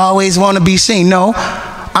 You always want to be seen. No,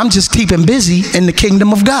 I'm just keeping busy in the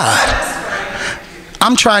kingdom of God.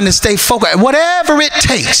 I'm trying to stay focused. Whatever it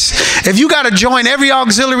takes. If you got to join every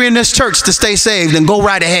auxiliary in this church to stay saved, then go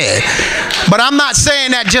right ahead. But I'm not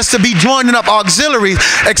saying that just to be joining up auxiliaries.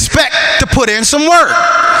 Expect to put in some work.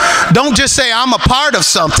 Don't just say I'm a part of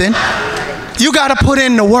something. You got to put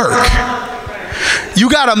in the work. You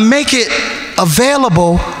got to make it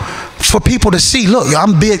available for people to see. Look,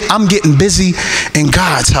 I'm getting busy in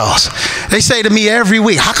God's house. They say to me every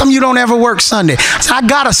week, how come you don't ever work Sunday? I say, I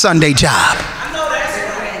got a Sunday job.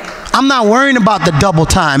 I'm not worrying about the double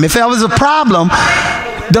time. If there was a problem,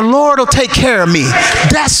 the Lord will take care of me.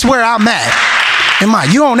 That's where I'm at.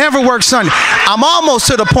 You don't ever work Sunday. I'm almost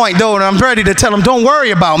to the point, though, and I'm ready to tell them, don't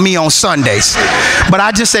worry about me on Sundays. But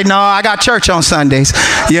I just say, no, I got church on Sundays,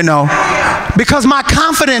 because my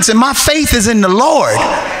confidence and my faith is in the Lord,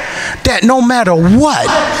 that no matter what,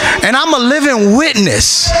 and I'm a living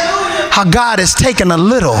witness how God has taken a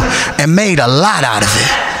little and made a lot out of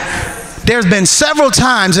it. There's been several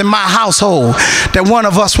times in my household that one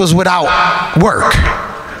of us was without work,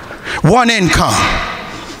 one income.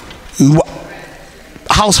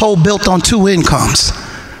 Household built on 2 incomes.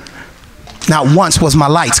 Not once was my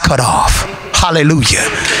lights cut off. Hallelujah.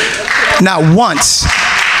 Not once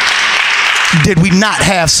did we not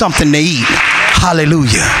have something to eat.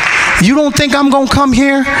 Hallelujah. You don't think I'm going to come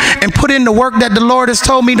here and put in the work that the Lord has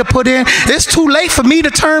told me to put in? It's too late for me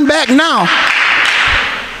to turn back now.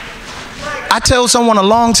 I told someone a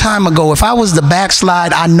long time ago, if I was to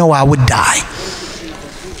backslide, I know I would die.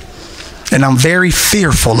 And I'm very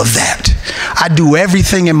fearful of that. I do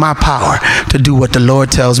everything in my power to do what the Lord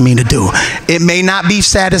tells me to do. It may not be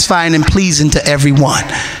satisfying and pleasing to everyone.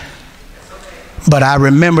 But I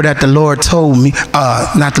remember that the Lord told me,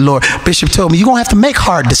 Bishop told me, you're going to have to make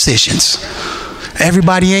hard decisions.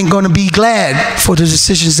 Everybody ain't going to be glad for the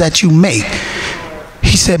decisions that you make.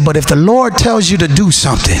 He said, but if the Lord tells you to do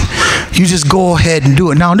something, you just go ahead and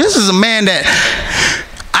do it. Now, this is a man that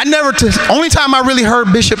only time I really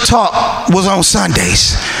heard Bishop talk was on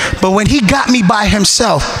Sundays. But when he got me by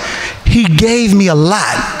himself, he gave me a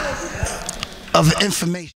lot of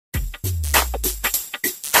information.